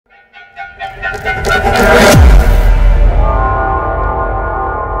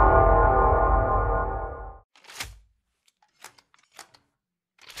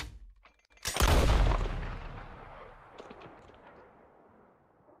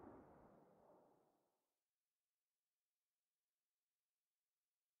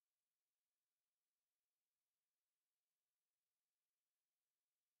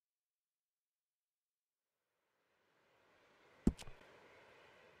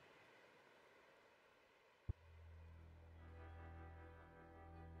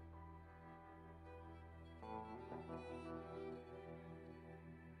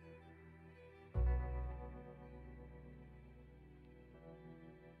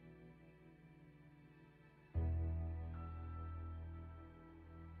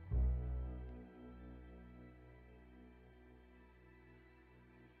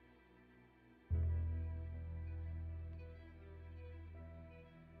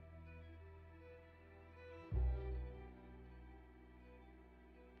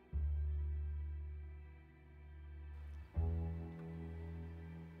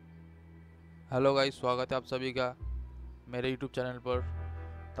Hello guys, स्वागत है आप सभी का मेरे यूट्यूब चैनल पर।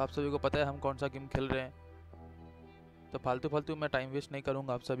 तो आप सभी को पता है हम कौन सा गेम खेल रहे हैं। तो फालतू मैं टाइम वेस्ट नहीं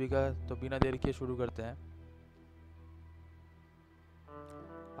करूंगा आप सभी का, तो बिना देर किए शुरू करते हैं।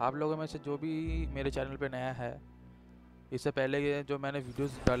 आप लोगों में से जो भी मेरे चैनल पे नया है, इससे पहले के जो मैंने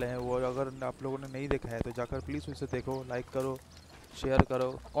वीडियोस डाले हैं वो अगर आप लोगों ने नहीं देखा है तो जाकर प्लीज़ उसे देखो, लाइक करो, शेयर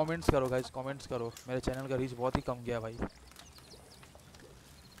करो, कमेंट्स करो गाइस, कमेंट्स करो। मेरे चैनल का रीच बहुत ही कम गया भाई,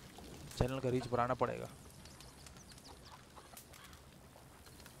 चैनल का रीच बढ़ाना पड़ेगा।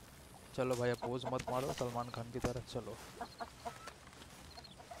 चलो भाई, पोज मत मारो सलमान खान की तरह। चलो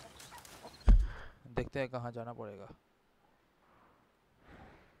देखते हैं कहाँ जाना पड़ेगा।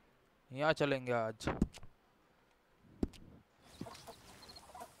 यहाँ चलेंगे आज।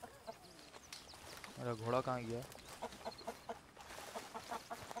 मेरा घोड़ा कहाँ गया?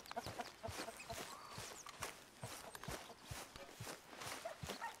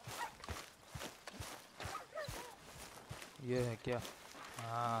 ये है क्या?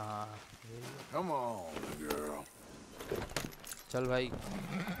 हाँ हाँ, यही है। Come on, girl. चल भाई।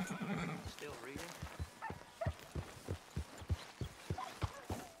 Still reading?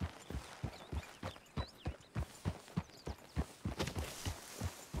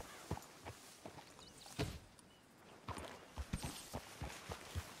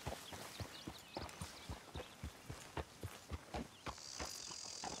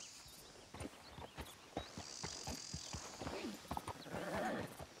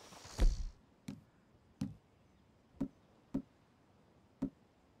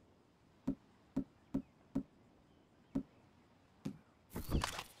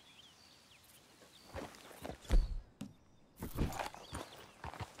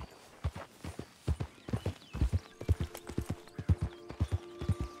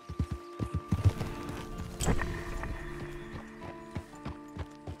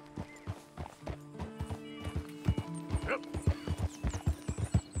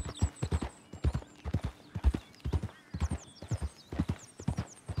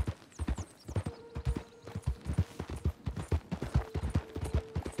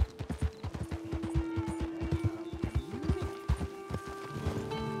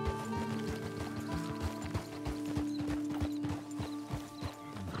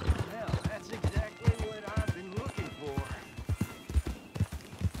 Well, that's exactly what I've been looking for.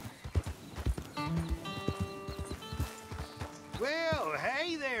 Well,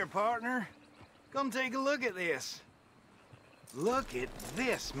 hey there, partner. Come take a look at this. Look at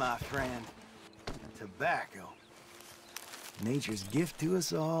this, my friend. Tobacco. Nature's gift to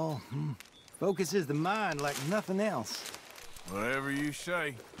us all. Focuses the mind like nothing else. Whatever you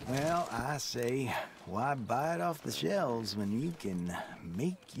say. Well, I say, why buy it off the shelves when you can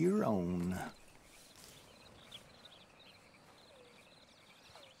make your own?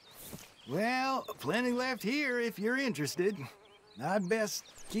 Well, plenty left here if you're interested. I'd best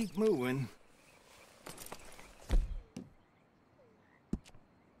keep moving.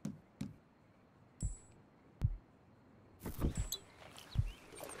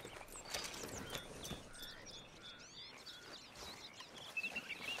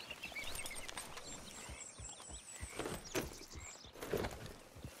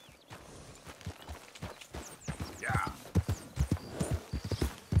 Yeah.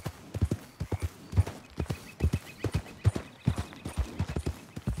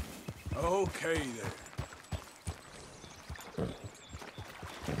 Okay there.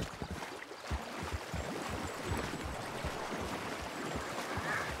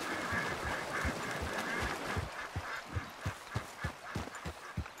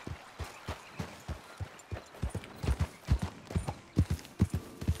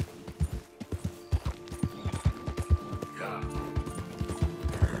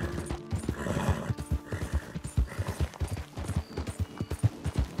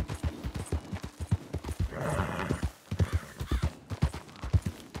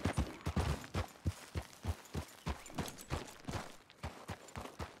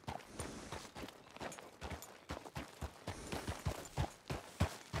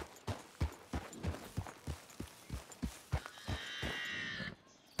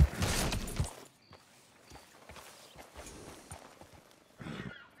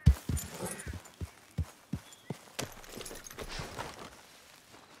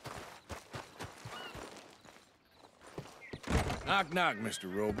 Knock, knock,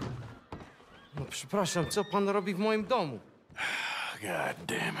 Mr. Rope. No przepraszam, co pan robi w moim domu? God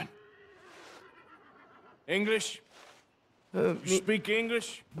damn it. English? You Mi, speak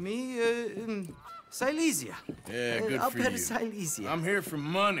English? Silesia. Yeah, good for Upper you. Silesia. I'm here for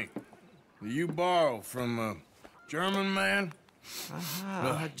money. You borrow from a German man?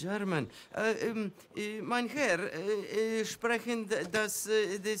 Ah, German. Mein Herr, sprechen the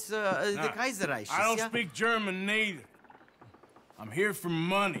Kaiserreich. I don't ja? speak German neither. I'm here for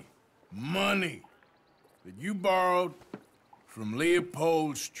money. Money that you borrowed from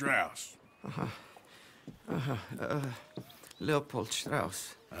Leopold Strauss. Leopold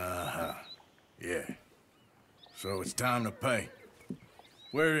Strauss. Uh-huh. Yeah. So it's time to pay.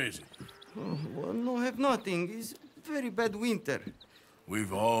 Where is it? Oh, well, no, have nothing. It's very bad winter.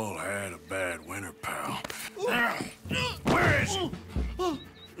 We've all had a bad winter, pal. Where is it? Oh,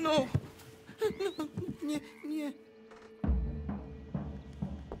 no. No, nie, nie.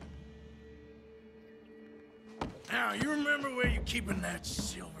 Now, you remember where you're keeping that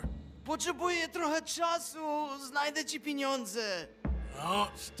silver? Potrzebuję trochę czasu. Znajdę ci pieniądze. Oh,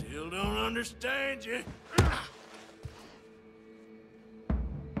 still don't understand you.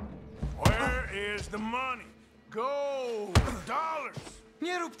 Where is the money? Gold, dollars.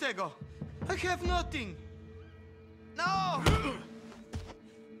 Nie rób tego. I have nothing. No!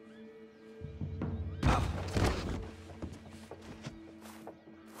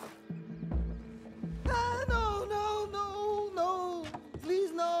 No.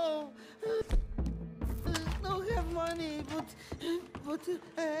 Please, no. No have money, but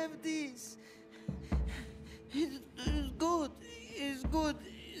I have this. It's good. It's good.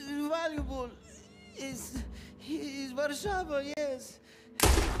 It's valuable. It's Warszawa, yes.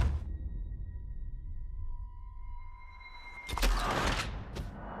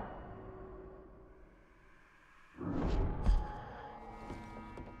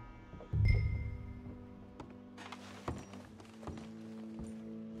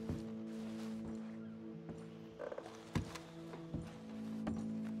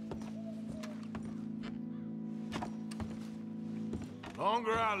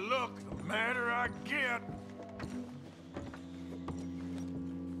 Longer I look, the madder I get.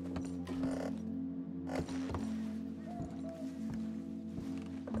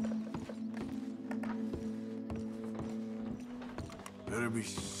 Better be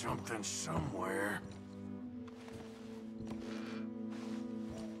something somewhere.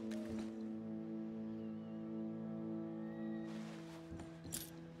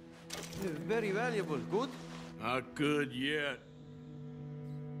 Very valuable. Good? Not good yet.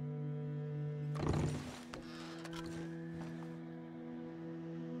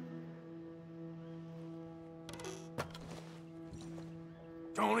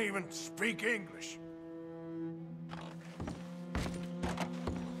 Don't even speak English.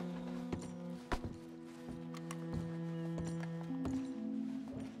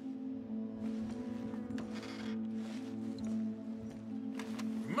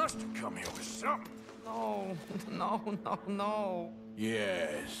 You must have come here with something. No.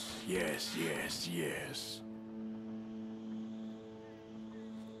 Yes.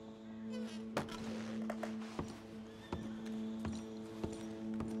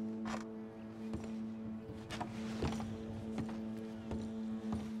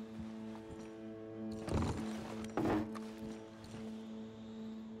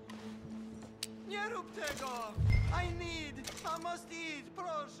 Nie rób tego! I must eat,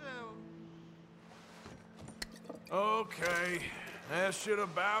 proszę! Okay, that should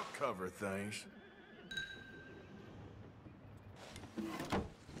about cover things.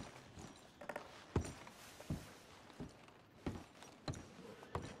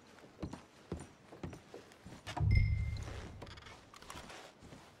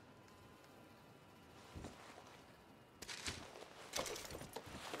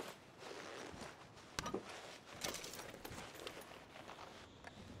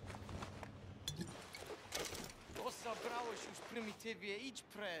 Zabrałeś już prymitywie, idź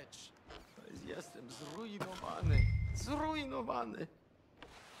precz! Jestem zrujnowany.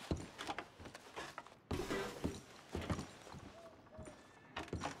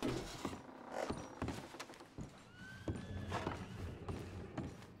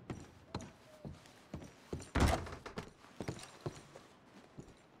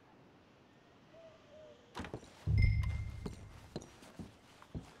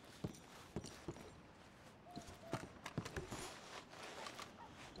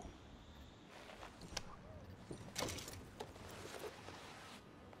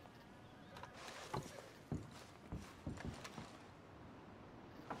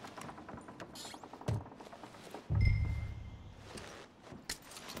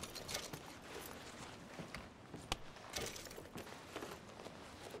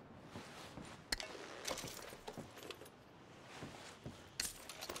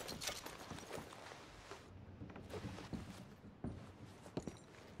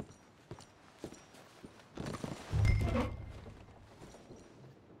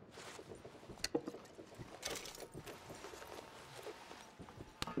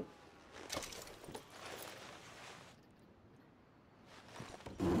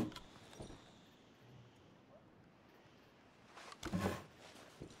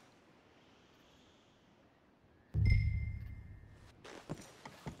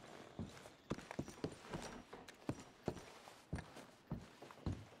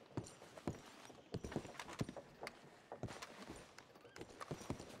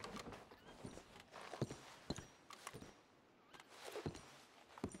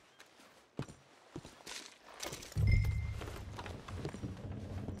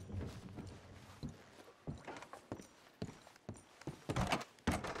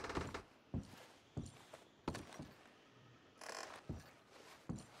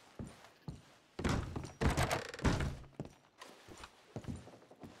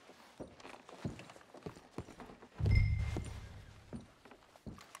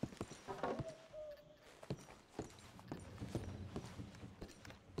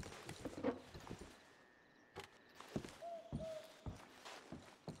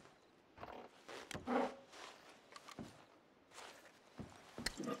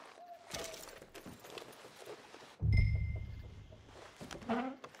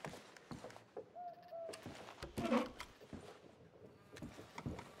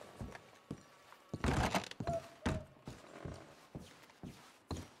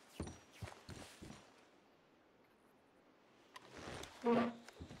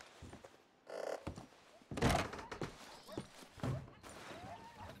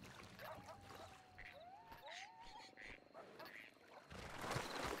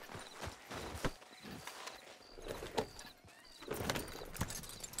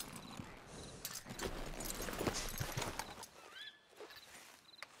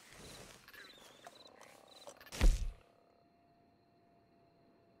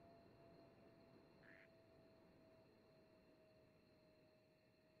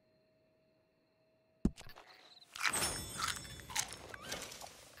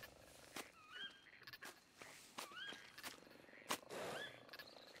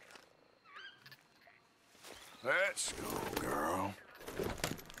 Let's go, girl.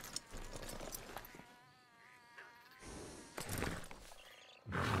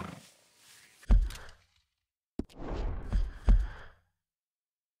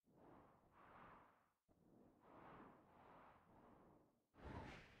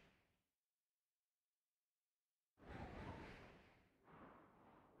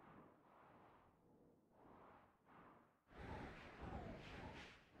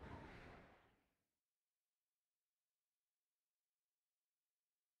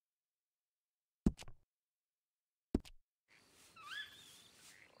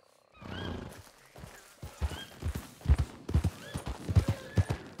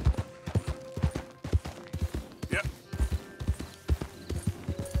 Yep.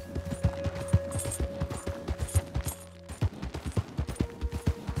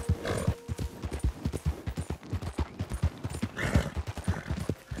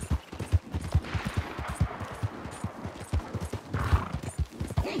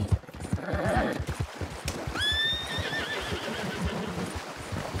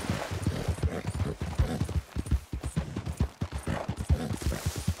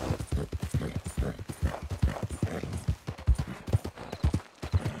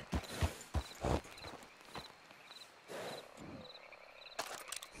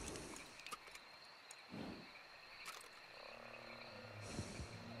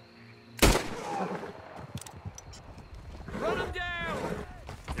 Run him down!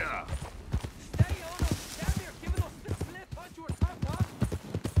 Yeah. Stay on him! Down there, giving us the slip onto a top top!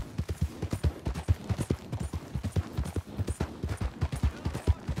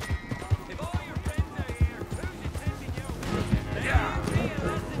 If all your friends are here, who's attending you? They aren't being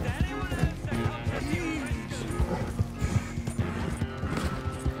listen to anyone else that comes at you Christian.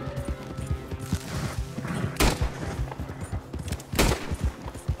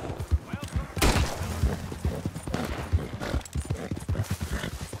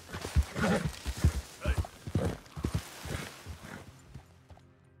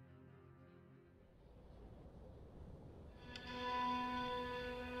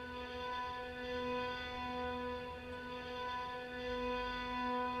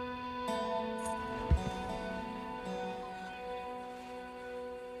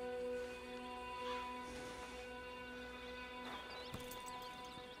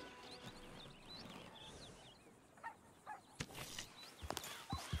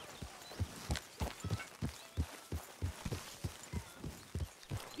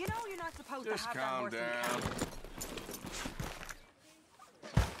 You know you're not supposed Just to have calm that horse in down.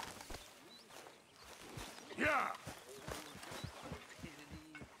 Yeah.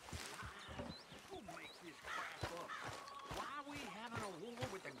 Who makes this crap up? Why are we having a war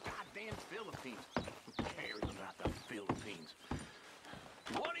with the goddamn Philippines? Who cares about the Philippines?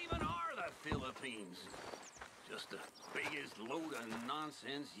 What even are the Philippines? Just the biggest load of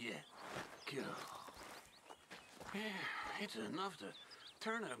nonsense yet. God. Yeah, it's enough to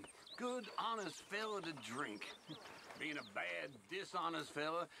turn a good, honest fella to drink. Being a bad, dishonest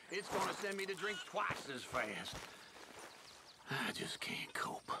fella, it's gonna send me to drink twice as fast. I just can't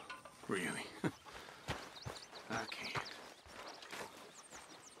cope. Really. I can't.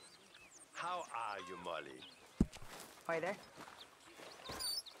 How are you, Molly? Are you there?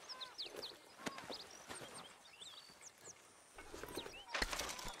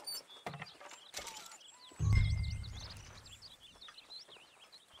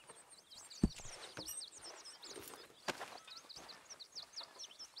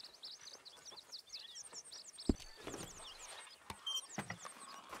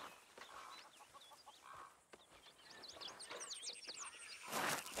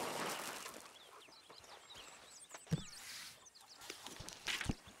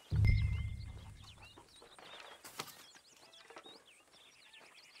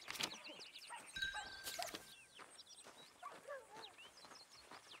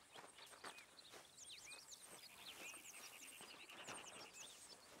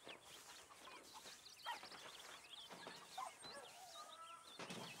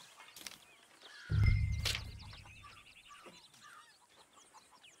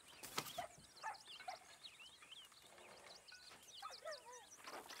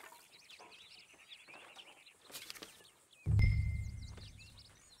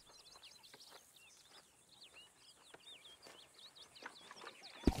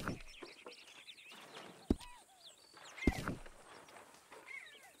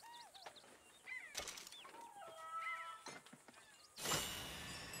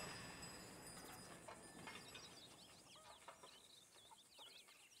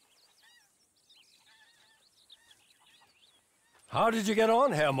 How did you get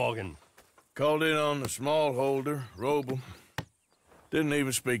on, Herr Morgan? Called in on the smallholder, Roble. Didn't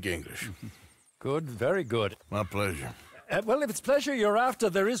even speak English. Good, very good. My pleasure. Well, if it's pleasure you're after,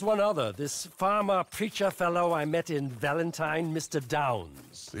 there is one other. This farmer preacher fellow I met in Valentine, Mr.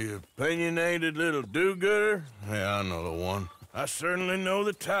 Downs. The opinionated little do-gooder? Yeah, I know the one. I certainly know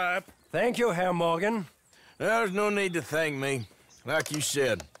the type. Thank you, Herr Morgan. There's no need to thank me. Like you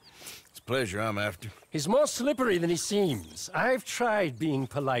said, it's pleasure I'm after. He's more slippery than he seems. I've tried being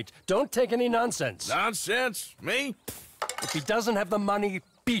polite. Don't take any nonsense. Nonsense? Me? If he doesn't have the money,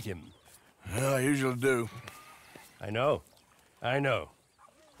 beat him. Well, I usually do. I know. I know.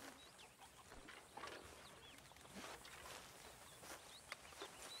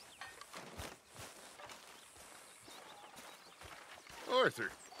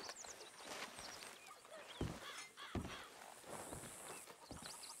 Arthur.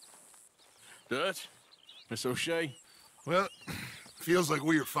 Dutch? Miss O'Shea? Well, feels like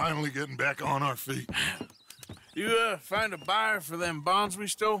we are finally getting back on our feet. You, find a buyer for them bonds we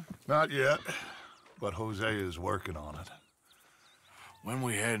stole? Not yet, but Jose is working on it. When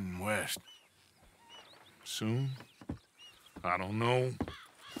we heading west? Soon? I don't know.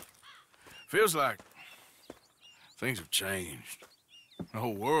 Feels like things have changed. The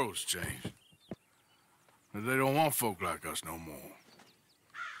whole world's changed. But they don't want folk like us no more.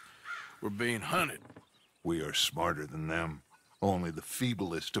 We're being hunted. We are smarter than them. Only the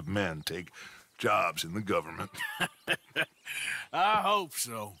feeblest of men take jobs in the government. I hope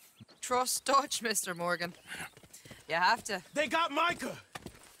so. Trust Dutch, Mr. Morgan. You have to. They got Micah!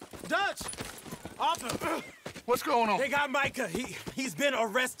 Dutch! Arthur! What's going on? They got Micah. He's been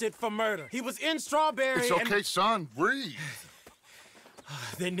arrested for murder. He was in Strawberry. It's okay, son. Breathe.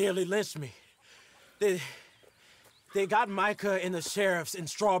 They nearly lynched me. They got Micah and the sheriffs in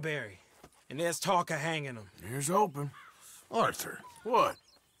Strawberry. And there's talk of hanging him. Here's hoping. Arthur. What?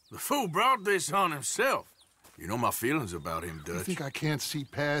 The fool brought this on himself. You know my feelings about him, You Dutch. think I can't see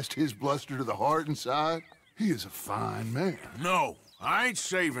past his bluster to the heart inside? He is a fine man. No, I ain't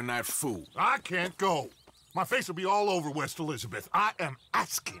saving that fool. I can't go. My face will be all over West Elizabeth. I am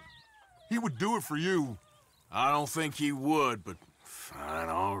asking. He would do it for you. I don't think he would, but fine,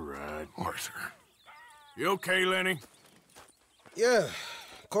 all right. Arthur. You okay, Lenny? Yeah,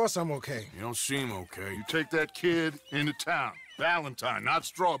 of course I'm okay. You don't seem okay. You take that kid into town. Valentine, not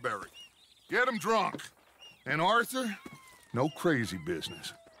Strawberry. Get him drunk. And Arthur, no crazy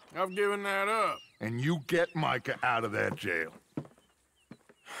business. I've given that up. And you get Micah out of that jail.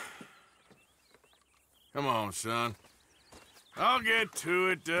 Come on, son. I'll get to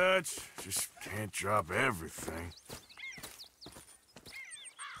it, Dutch. Just can't drop everything.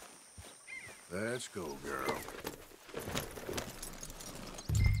 Let's go, girl.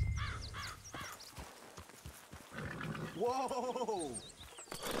 Whoa!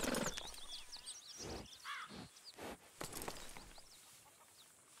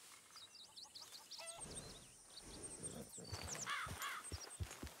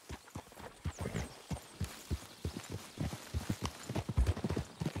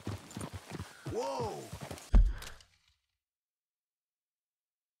 Whoa!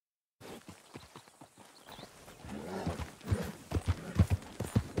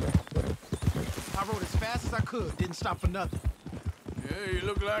 I rode as fast as I could, didn't stop for nothing. Yeah, you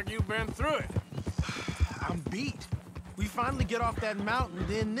look like you've been through it. I'm beat. We finally get off that mountain,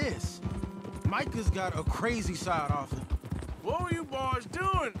 then this. Micah's got a crazy side off him. What were you boys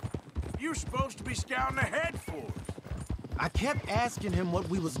doing? You were supposed to be scouting ahead for us. I kept asking him what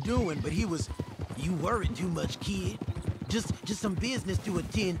we was doing, but he was, "You worried too much, kid. Just some business to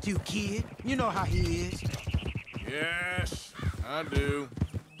attend to, kid. You know how he is." Yes, I do.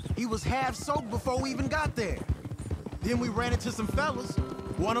 He was half soaked before we even got there. Then we ran into some fellas.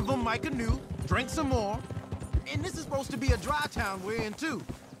 One of them Micah knew, drank some more. And this is supposed to be a dry town we're in, too.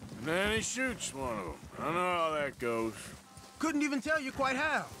 And then he shoots one of them. I know how that goes. Couldn't even tell you quite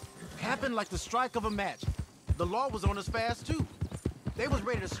how. Happened like the strike of a match. The law was on us fast, too. They was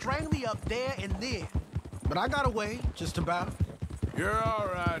ready to strangle me up there and then. But I got away, just about. You're all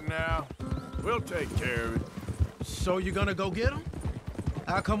right now. We'll take care of it. So you gonna go get him?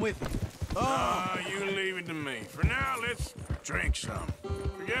 I'll come with you. Ah, you leave it to me. For now, let's drink some.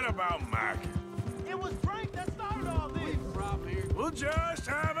 Forget about Mike. It was Frank that started all this. We'll just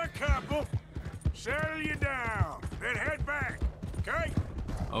have a couple. Settle you down. Then head back. Okay?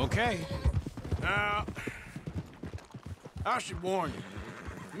 Okay. Now, I should warn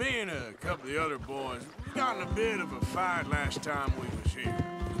you. Me and a couple of the other boys, we got in a bit of a fight last time we was here.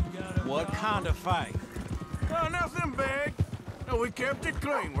 What kind of fight? Well, nothing big. No, we kept it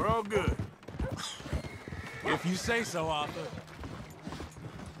clean. We're all good. If you say so, Arthur.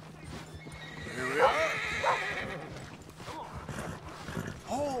 Here we are.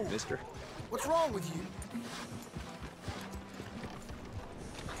 Oh, Mister. what's wrong with you?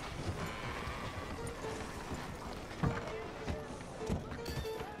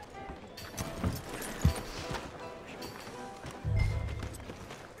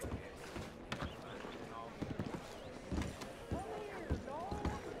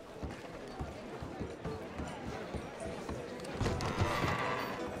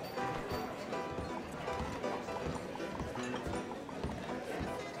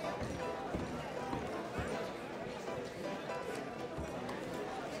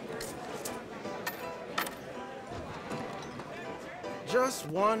 Just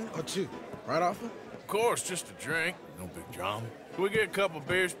one or two, right, Arthur? Of course, just a drink. No big drama. Can we get a couple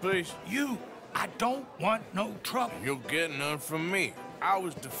beers, please? I don't want no trouble. You'll get none from me. I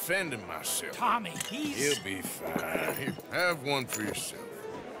was defending myself. Tommy, he's... He'll be fine. Here, have one for yourself.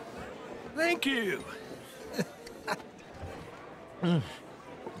 Thank you.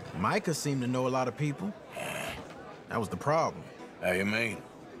 Micah seemed to know a lot of people. That was the problem. How you mean?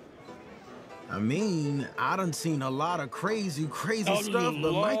 I mean, I done seen a lot of crazy stuff,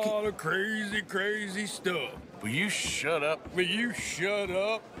 but Micah... A lot of crazy stuff. Will you shut up? Will you shut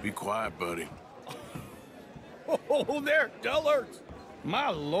up? Be quiet, buddy. Oh, they're dullards. My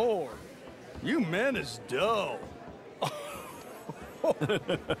lord. You men is dull. Yeah,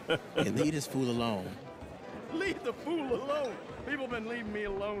 leave this fool alone. Leave the fool alone. People been leaving me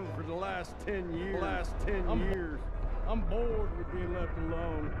alone for the last 10 years. I'm bored with being left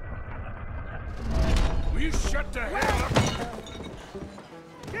alone. Will you shut the hell up?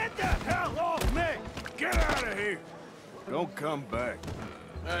 Get the hell off me! Get out of here! Don't come back.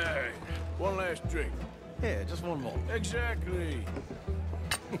 Hey, one last drink. Yeah, just one more. Exactly.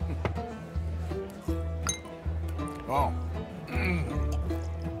 Oh.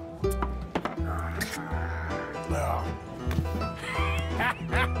 Now.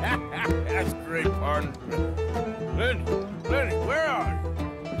 That's great, partner. Lenny, where are you?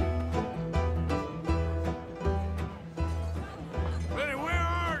 Lenny, where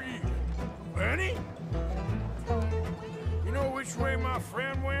are you? Lenny? You know which way my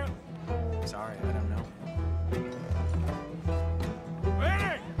friend went? Sorry, I don't know.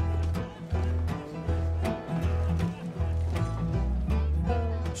 Lenny!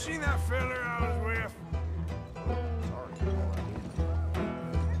 See that fella I was with?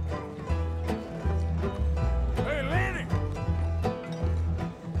 Hey, Lenny!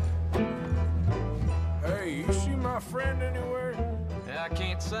 Hey, you see my friend anywhere? I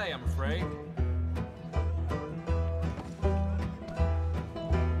can't say, I'm afraid.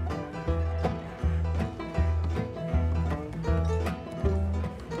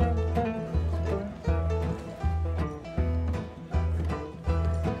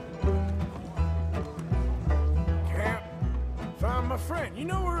 Can't find my friend. You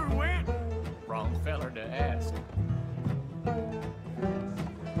know where he went? Wrong feller to ask.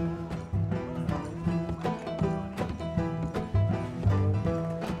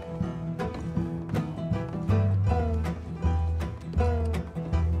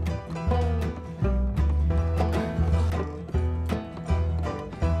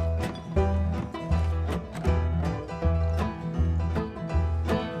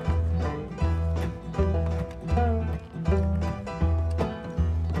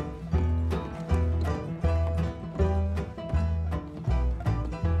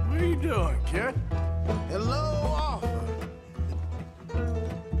 What are you doing, kid? Hello, Arthur.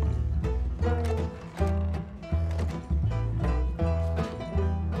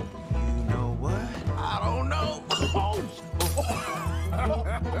 You know what? I don't know.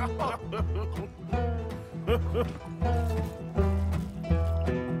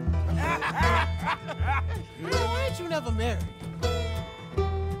 Why ain't you never married?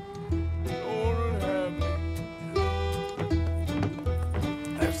 Lord have me.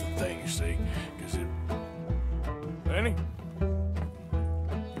 That's the thing, you see, because it... Lenny?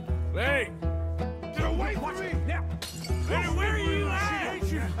 Lenny! Get away from me! Now! Lenny, where are you at?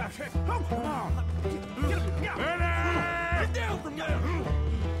 Come on! Lenny! Get down from there!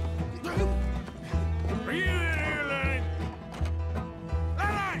 Are you in here, Lenny?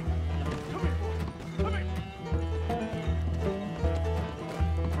 Lenny! Come here, boy. Come here.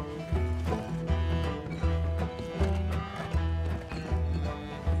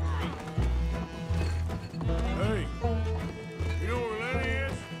 Hey, you know where Lenny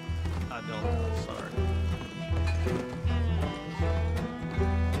is? I don't know, sorry.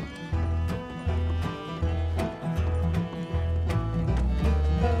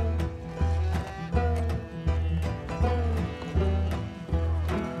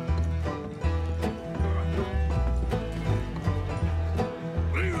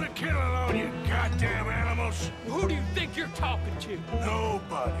 Who do you think you're talking to?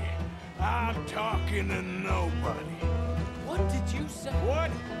 Nobody. I'm talking to nobody. What did you say?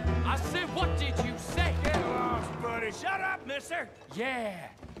 What? I said, what did you say? Get lost, buddy. Shut up, mister. Yeah,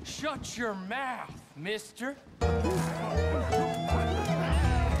 shut your mouth, mister.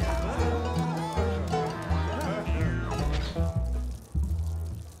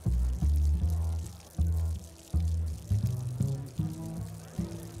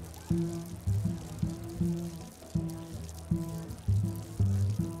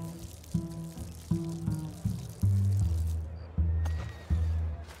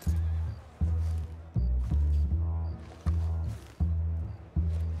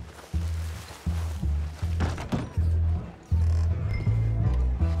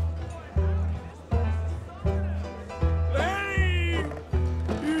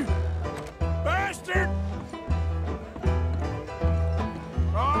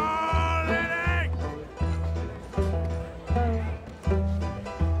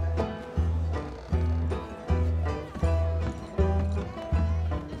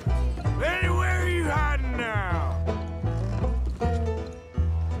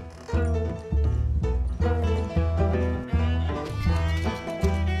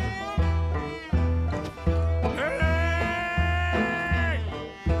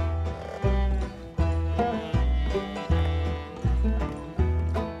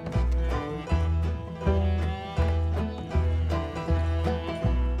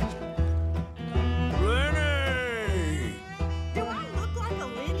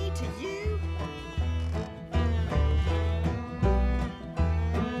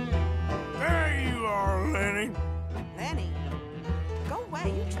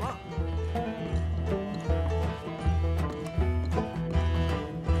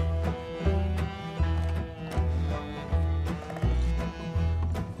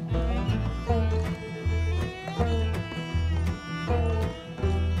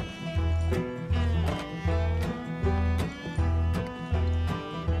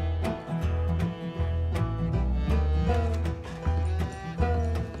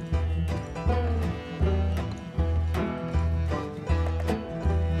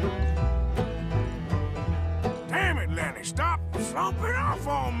 Stop slumping off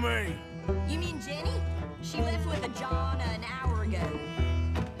on me! You mean Jenny? She left with a John an hour ago.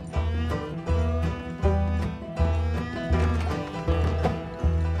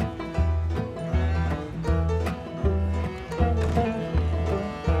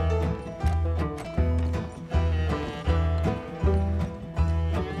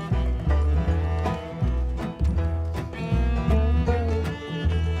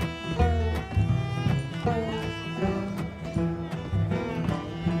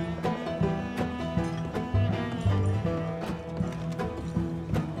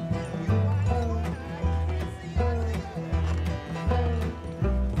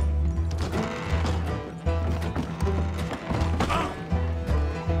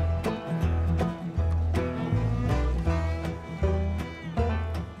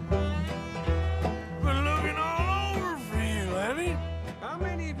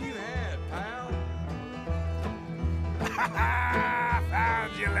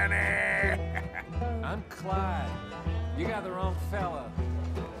 Found you, Lenny! I'm Clyde. You got the wrong fella.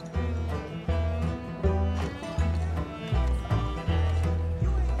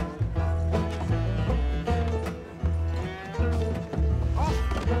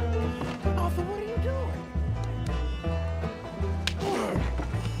 Arthur, what are you doing?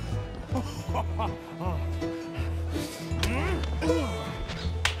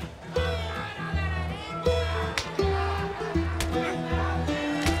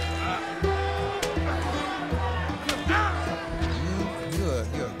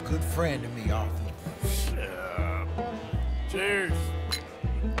 You're a good friend to me, Arthur. Cheers.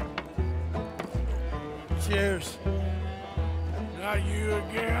 Cheers. Not you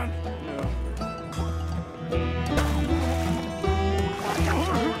again?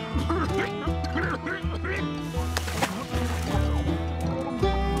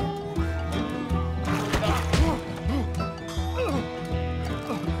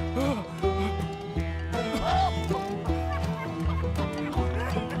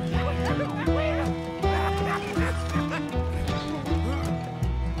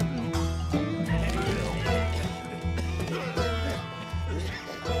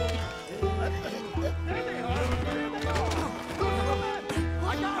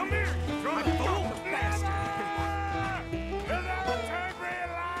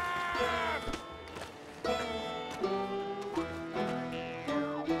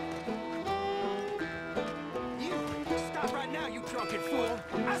 Stop right now, you drunken fool!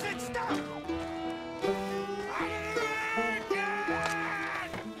 I said stop!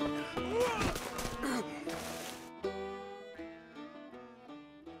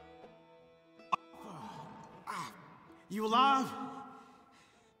 You alive?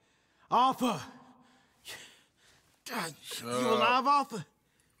 Arthur! You alive, Arthur?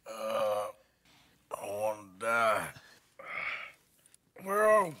 I want to die. Where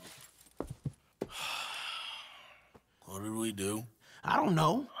are we? What did we do? I don't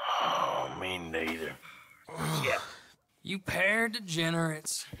know. Oh, me neither. Yeah. You pair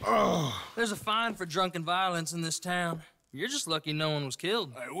degenerates. There's a fine for drunken violence in this town. You're just lucky no one was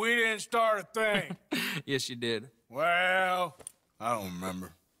killed. Hey, we didn't start a thing. Yes, you did. Well, I don't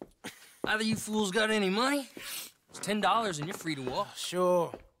remember. Either you fools got any money, it's $10 and you're free to walk.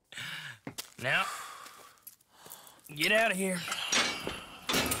 Sure. Now, get out of here.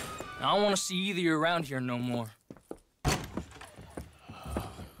 I don't want to see either of you around here no more.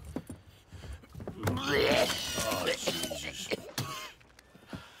 Oh, Jesus.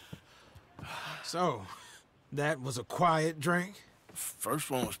 So, that was a quiet drink? First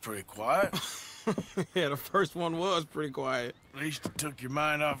one was pretty quiet. Yeah, the first one was pretty quiet. At least it took your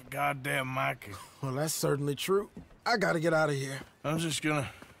mind off goddamn Mikey. Well, that's certainly true. I gotta get out of here. I'm just gonna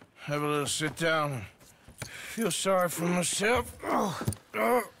have a little sit down and feel sorry for myself.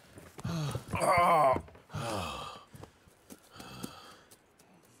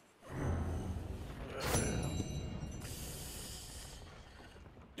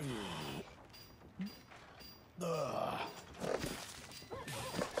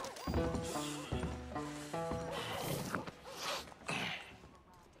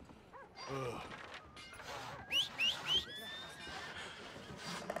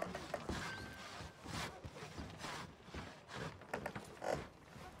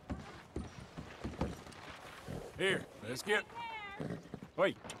 Here, let's get...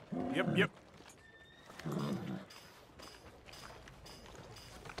 Wait. Yep.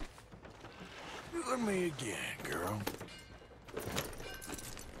 Look at me again, girl.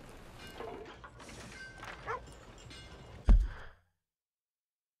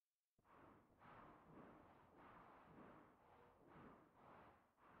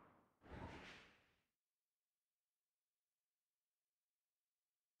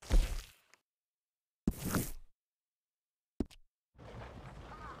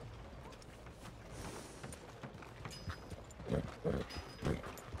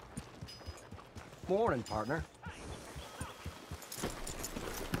 Morning, partner.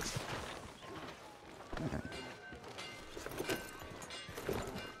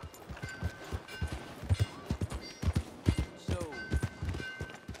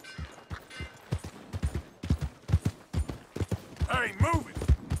 Hey, move it!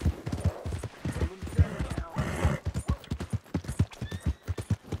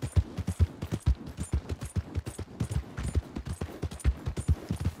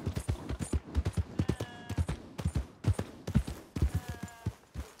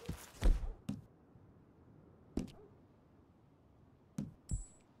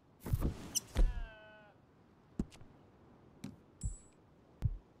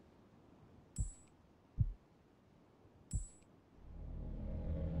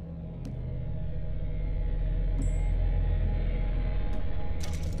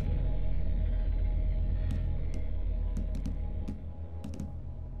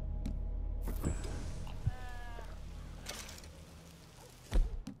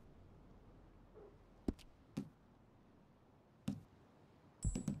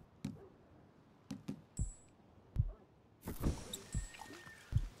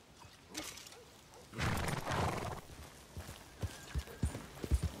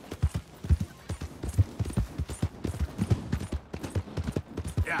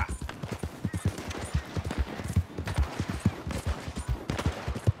 Yeah.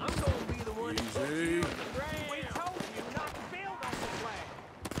 I'm gonna be the one to put Easy. you on the ground. We told you not to build on this land.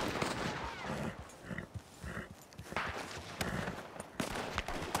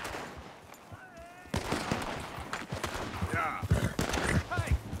 Yeah.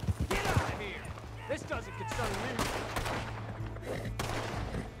 Hey, get out of here. This doesn't concern you.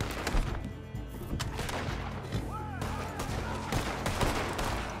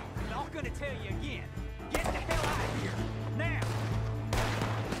 I'm not gonna tell you again. Get the hell out of here. Now.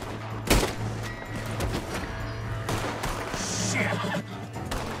 Shit!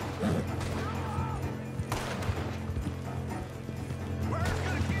 We're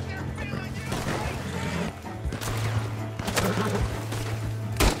gonna get there feeling you.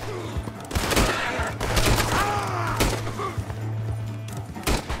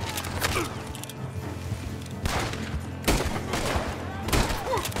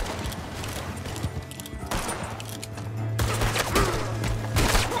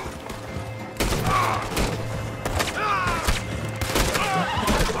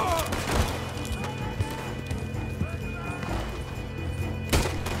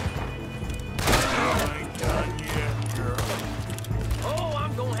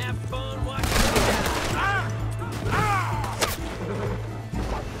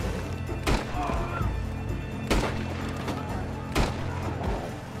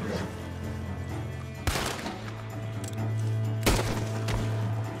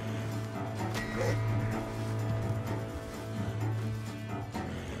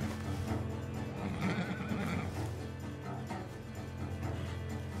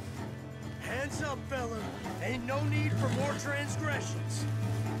 Heads up, fella. Ain't no need for more transgressions.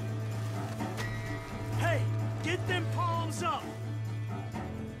 Hey, get them palms up.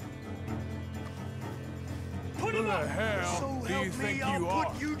 Put Who them the up. hell So do you help think me, I'll you put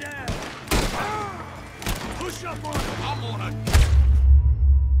are? you down. Push up on it. I'm on a...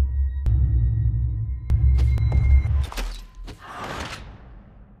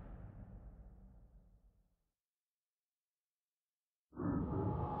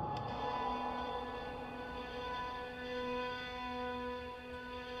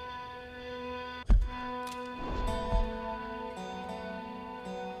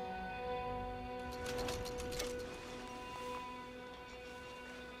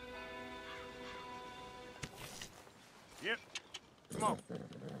 Yep. Come on.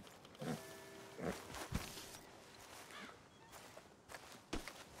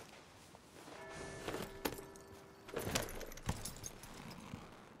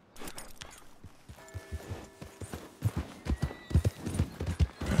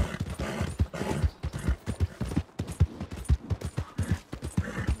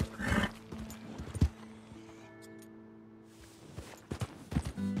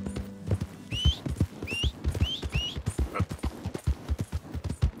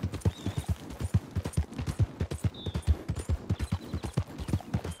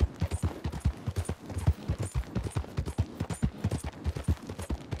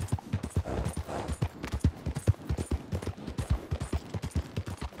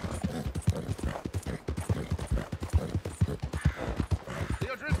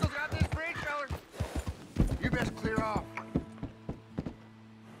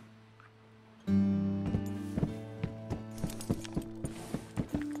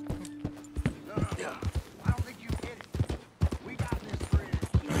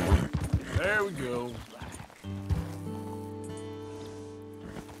 There we go.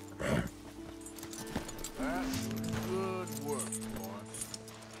 That's good work, boy.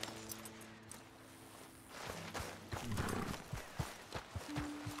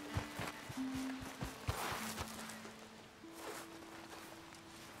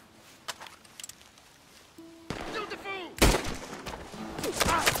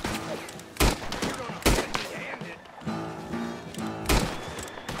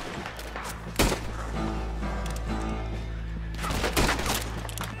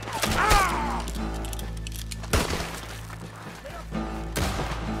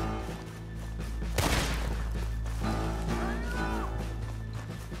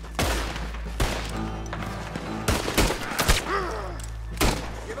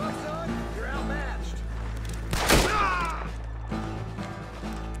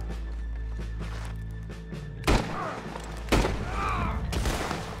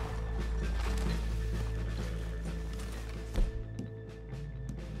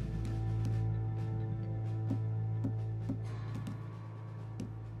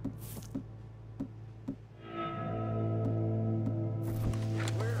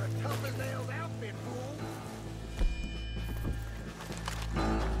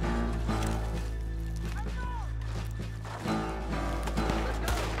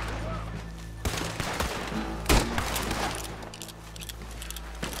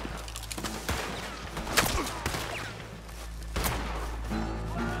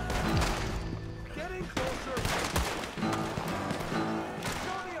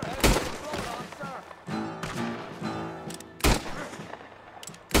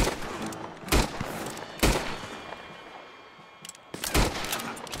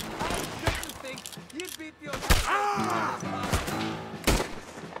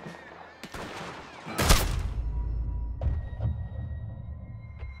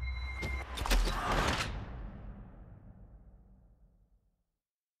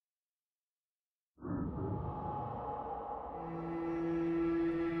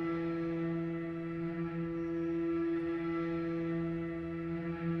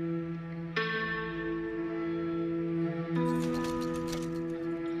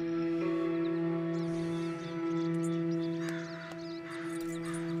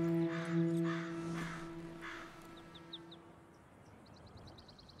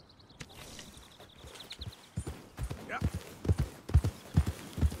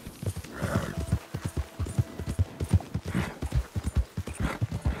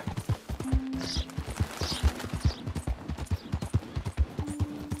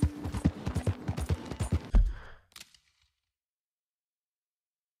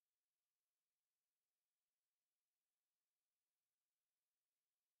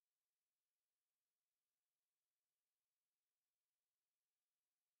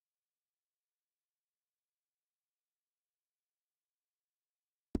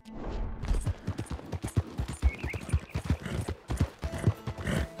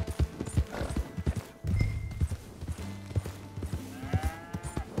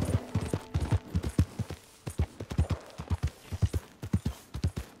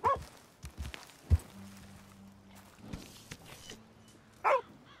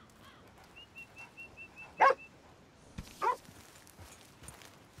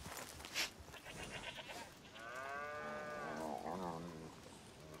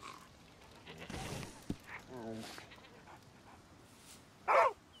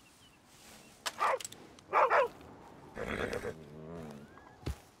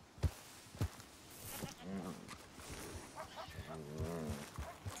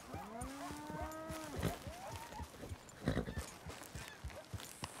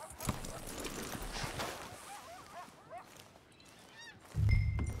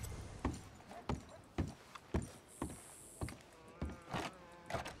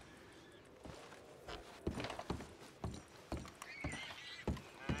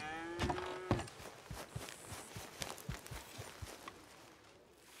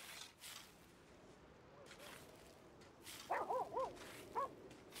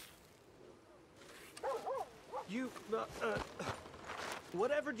 You,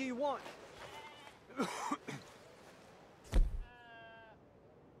 whatever do you want?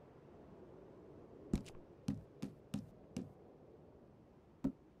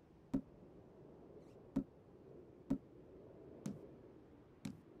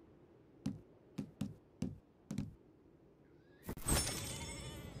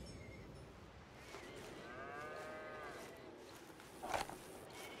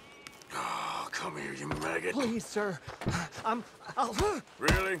 Oh, come here, you maggot. Please, sir. I'll...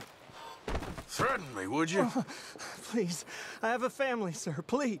 Really? Threaten me, would you? Please. I have a family, sir.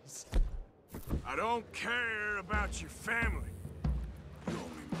 Please. I don't care about your family. You owe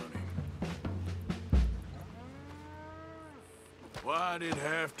me money. Why'd it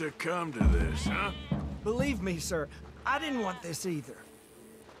have to come to this, huh? Believe me, sir. I didn't want this either.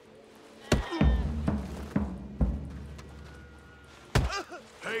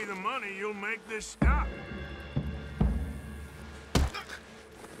 Pay the money, you'll make this stop.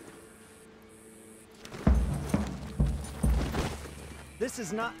 This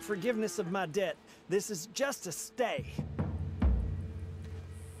is not forgiveness of my debt. This is just a stay.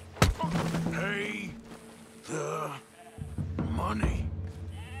 Pay the money.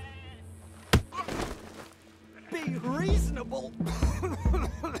 Be reasonable.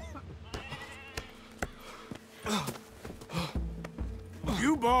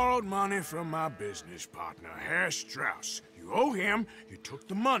 You borrowed money from my business partner, Herr Strauss. You owe him, you took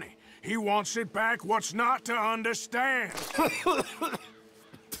the money. He wants it back, what's not to understand?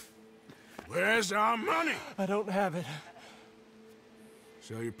 Where's our money? I don't have it.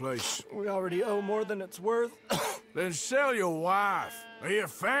 Sell your place. We already owe more than it's worth. Then sell your wife, or your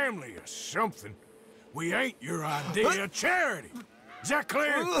family, or something. We ain't your idea of charity. Is that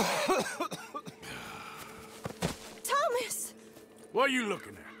clear? Thomas! What are you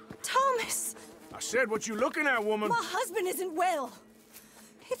looking at? Thomas! I said what you looking at, woman. My husband isn't well.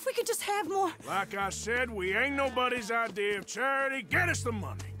 If we could just have more... Like I said, we ain't nobody's idea of charity. Get us the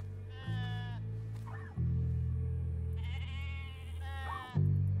money.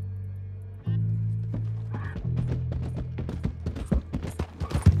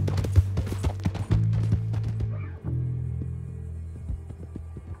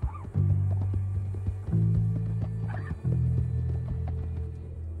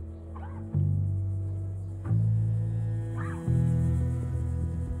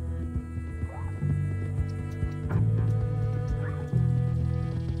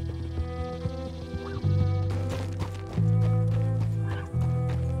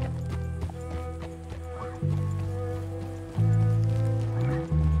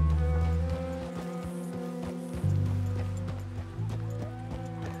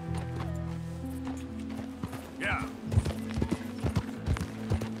 Yeah.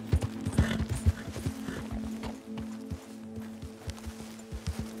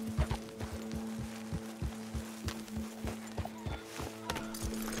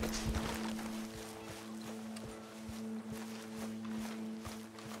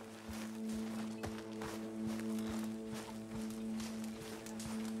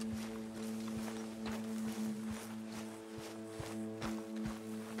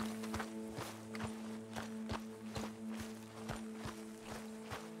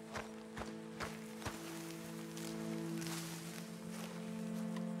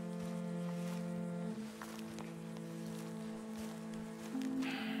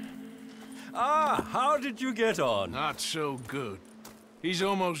 Ah, how did you get on? Not so good. He's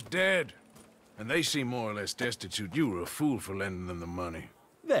almost dead. And they seem more or less destitute. You were a fool for lending them the money.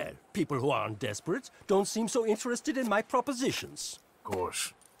 Well, people who aren't desperate don't seem so interested in my propositions. Of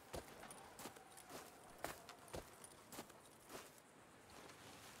course.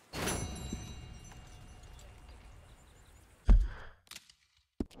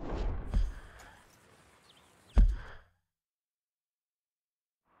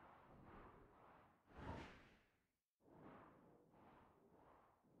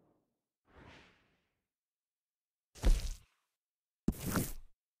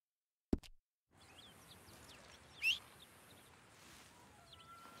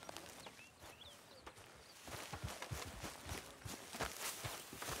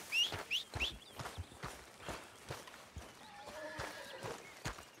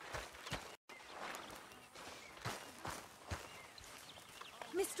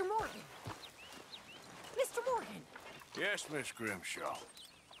 Mr. Morgan. Mr. Morgan. Yes, Miss Grimshaw.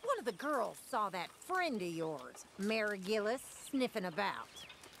 One of the girls saw that friend of yours, Mary Gillis, sniffing about.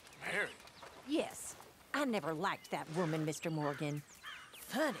 Mary? Yes. I never liked that woman, Mr. Morgan.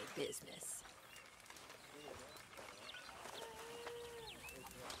 Funny business.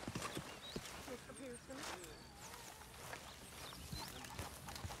 Mr. Pearson?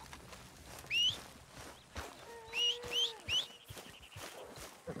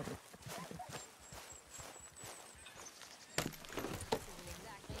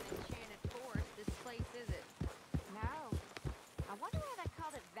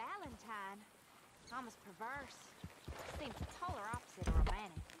 verse. Seems polar opposite of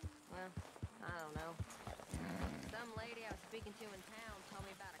romantic. Well, I don't know. Some lady I was speaking to in town told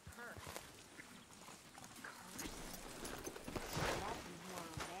me about a curse. Curse? That'd be more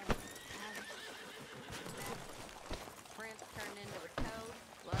romantic. Prince turned into a toad,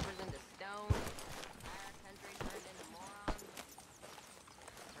 lovers into stone, our country turned into morons.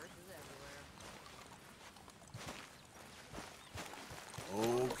 Curses everywhere.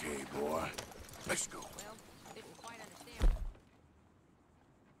 Okay, boy. Let's go. Well, didn't quite understand.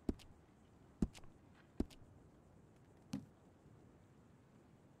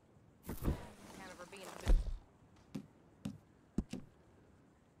 Kind of her being a bit.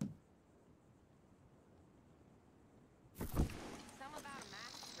 Some about a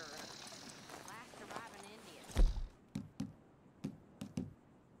massacre, last surviving Indian.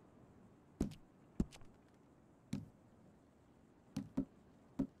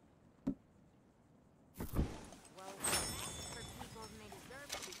 Well, massacre people may deserve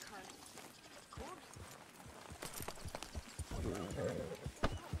it because, of course.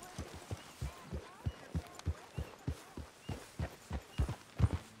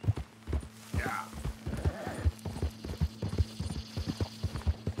 Yeah.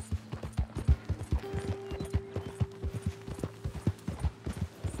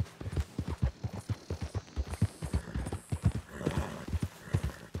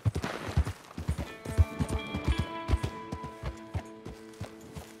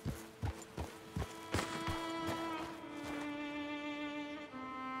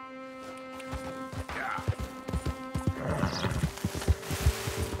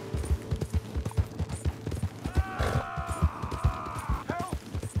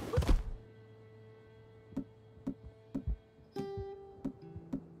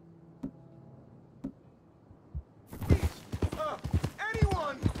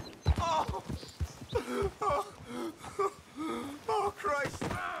 Anyone! Oh! Oh! Oh, Christ!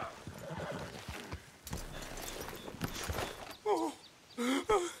 Oh!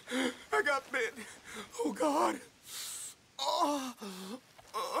 I got bit. Oh, God. Oh!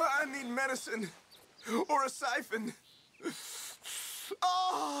 I need medicine. Or a siphon.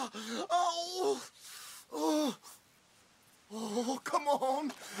 Oh! Oh! Oh! Oh, come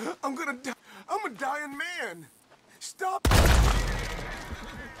on. I'm gonna die. I'm a dying man. Stop.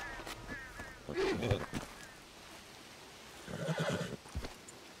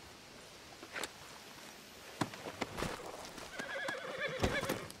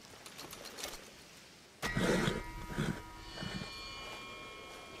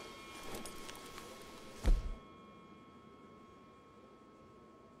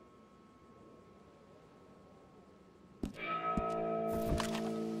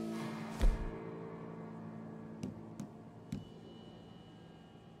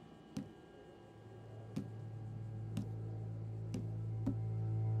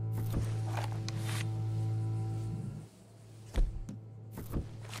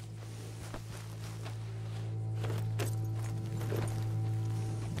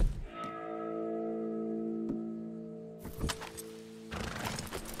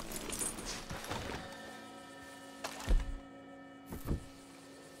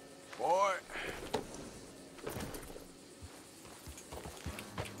 Boy.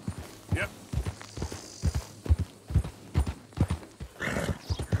 Yep.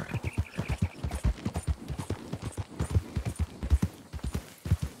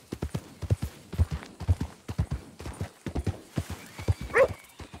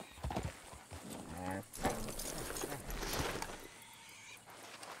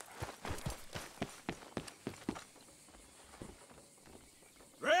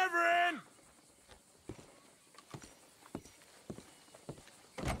 Reverend!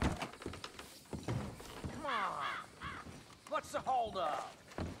 Come on. What's the holdup?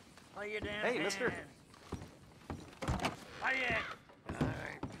 Are you down? Hey, mister. Are you? All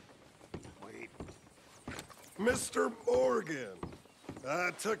right. Wait. Mr. Morgan,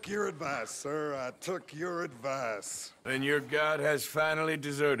 I took your advice, sir. I took your advice. Then your god has finally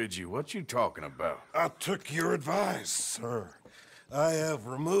deserted you. What you talking about? I took your advice, sir. I have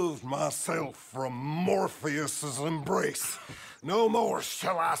removed myself from Morpheus's embrace. No more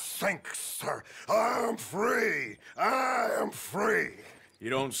shall I sink, sir. I am free. I am free. You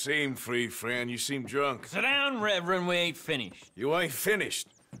don't seem free, friend. You seem drunk. Sit down, Reverend. We ain't finished. You ain't finished.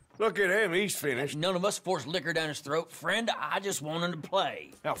 Look at him. He's finished. None of us forced liquor down his throat. Friend, I just wanted to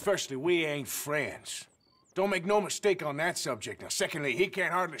play. Now, firstly, we ain't friends. Don't make no mistake on that subject. Now, secondly, he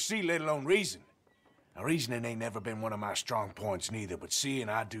can't hardly see, let alone reason. Now, reasoning ain't never been one of my strong points neither, but seeing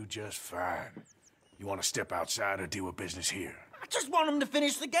I do just fine. You want to step outside or deal with business here? I just want them to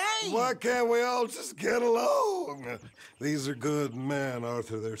finish the game. Why can't we all just get along? These are good men,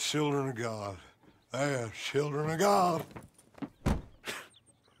 Arthur. They're children of God. They're children of God.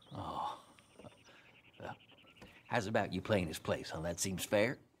 Oh. How's about you playing his place, huh? That seems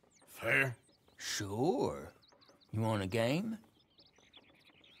fair? Fair? Sure. You want a game?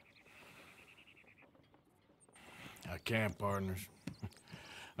 I can't, partners.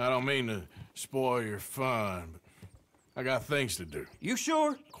 I don't mean to spoil your fun, but I got things to do. You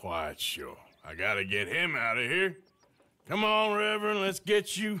sure? Quite sure. I gotta get him out of here. Come on, Reverend, let's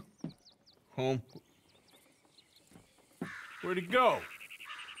get you home. Where'd he go?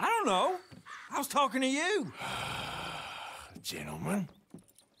 I don't know. I was talking to you. Gentlemen.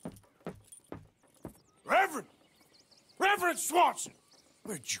 Reverend! Reverend Swanson!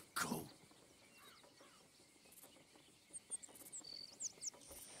 Where'd you go?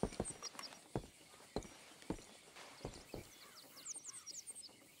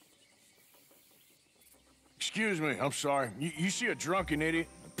 Excuse me, I'm sorry. You see a drunken idiot,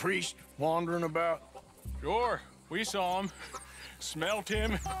 a priest, wandering about? Sure, we saw him, smelt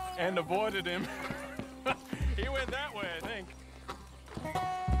him, and avoided him. He went that way, I think.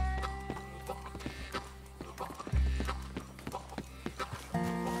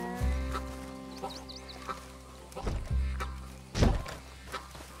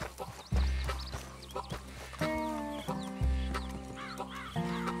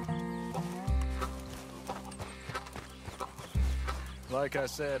 Like I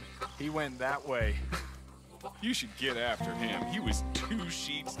said, he went that way. You should get after him. He was 2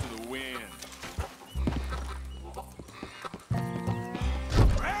 sheets to the wind.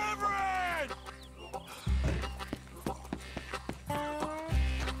 Reverend!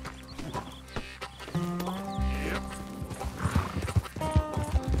 Yep.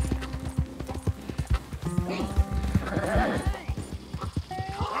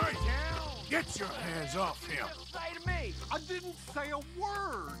 Right, get your hands off him. Say to me, I didn't say a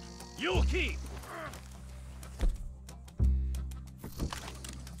word. You'll keep.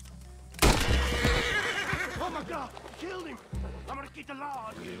 Oh my God, killed him. I'm gonna get the law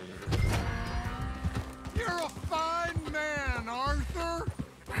on you. You're a fine man, Arthur.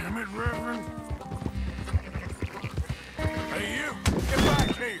 Damn it, Reverend. Hey, you, get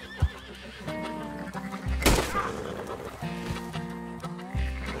back here.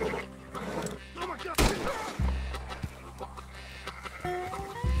 Oh my God.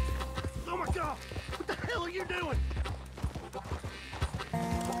 Oh my God, what the hell are you doing?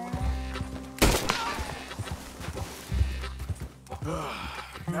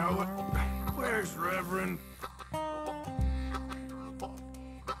 Now, where's Reverend?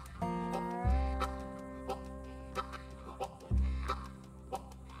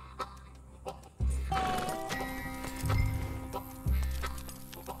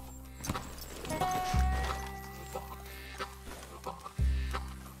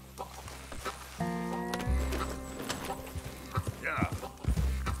 Yeah.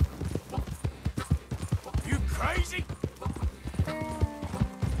 You crazy?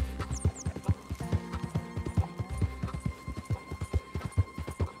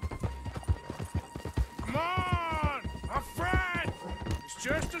 Come on, my friend. It's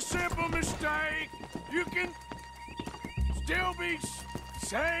just a simple mistake. You can still be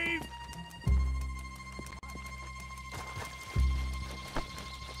saved.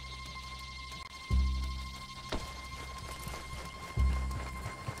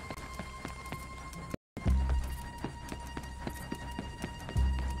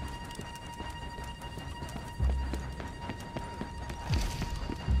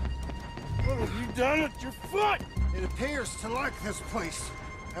 What have you done with your foot? It appears to like this place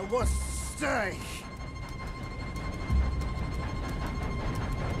and wants to stay.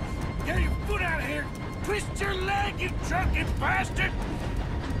 Get your foot out of here! Twist your leg, you drunken bastard!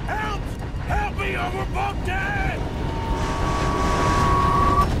 Help! Help me, or we're both dead!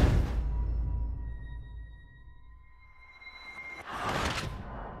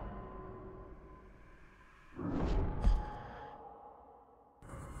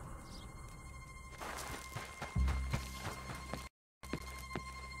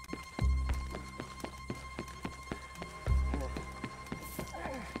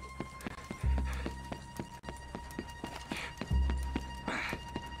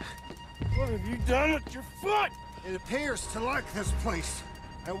 What have you done with your foot? It appears to like this place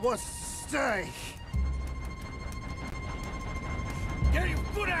and wants to stay. Get your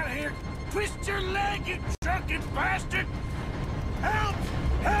foot out of here! Twist your leg, you drunken bastard! Help!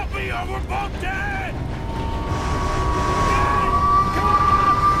 Help me, or we're both dead!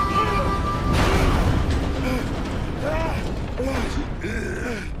 Come on!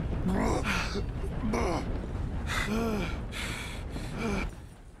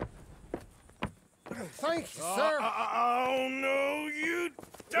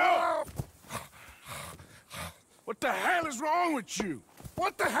 What the hell is wrong with you?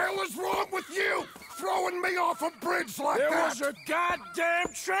 What the hell is wrong with you? Throwing me off a bridge like There that? was a goddamn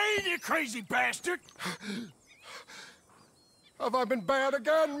train, you crazy bastard! Have I been bad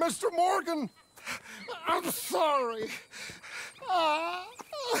again, Mr. Morgan? I'm sorry. I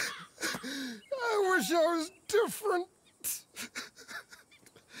wish I was different.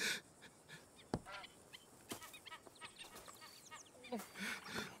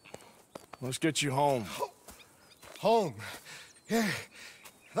 Let's get you home. Home? Yeah,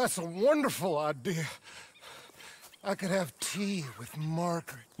 that's a wonderful idea. I could have tea with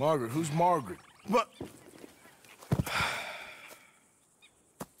Margaret. Margaret? Who's Margaret? What?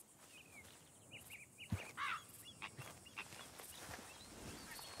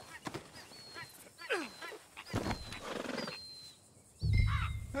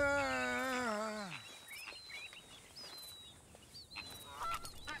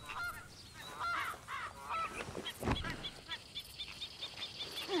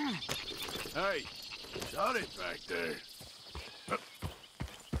 Hey, shut it back there.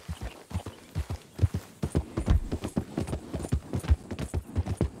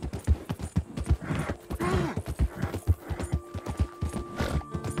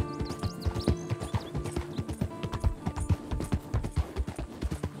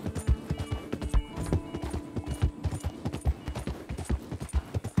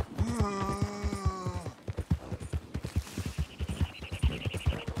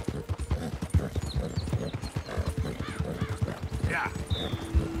 Yeah.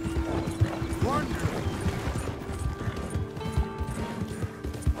 Wonderful.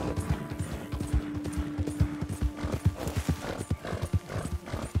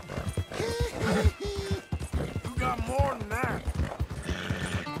 You got more than that.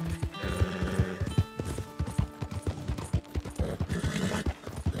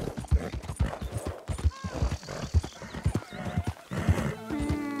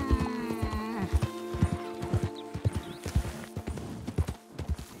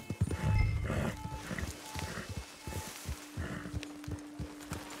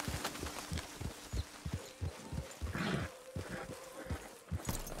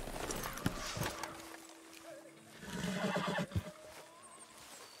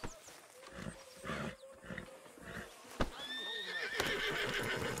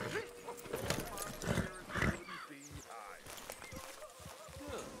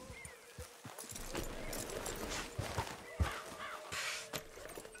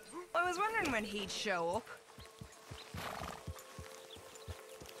 I was wondering when he'd show up.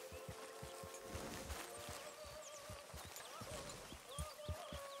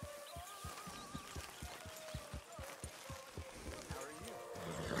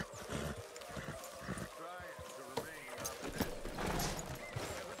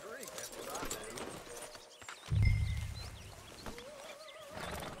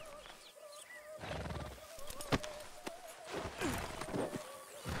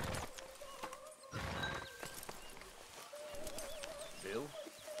 Bill?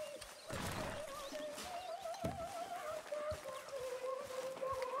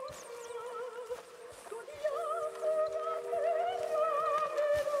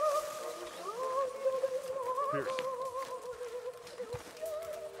 Pearson.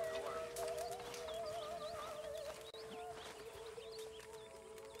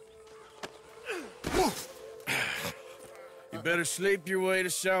 You better sleep your way to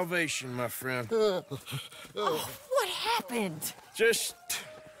salvation, my friend. Oh, what happened? Just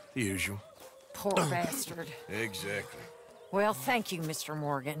the usual. Poor bastard. Exactly. Well, thank you, Mr.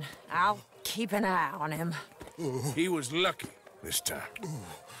 Morgan. I'll keep an eye on him. He was lucky this time.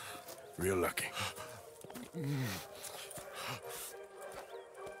 Real lucky.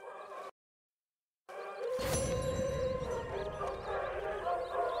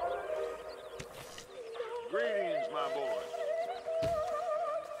 Greetings, my boy.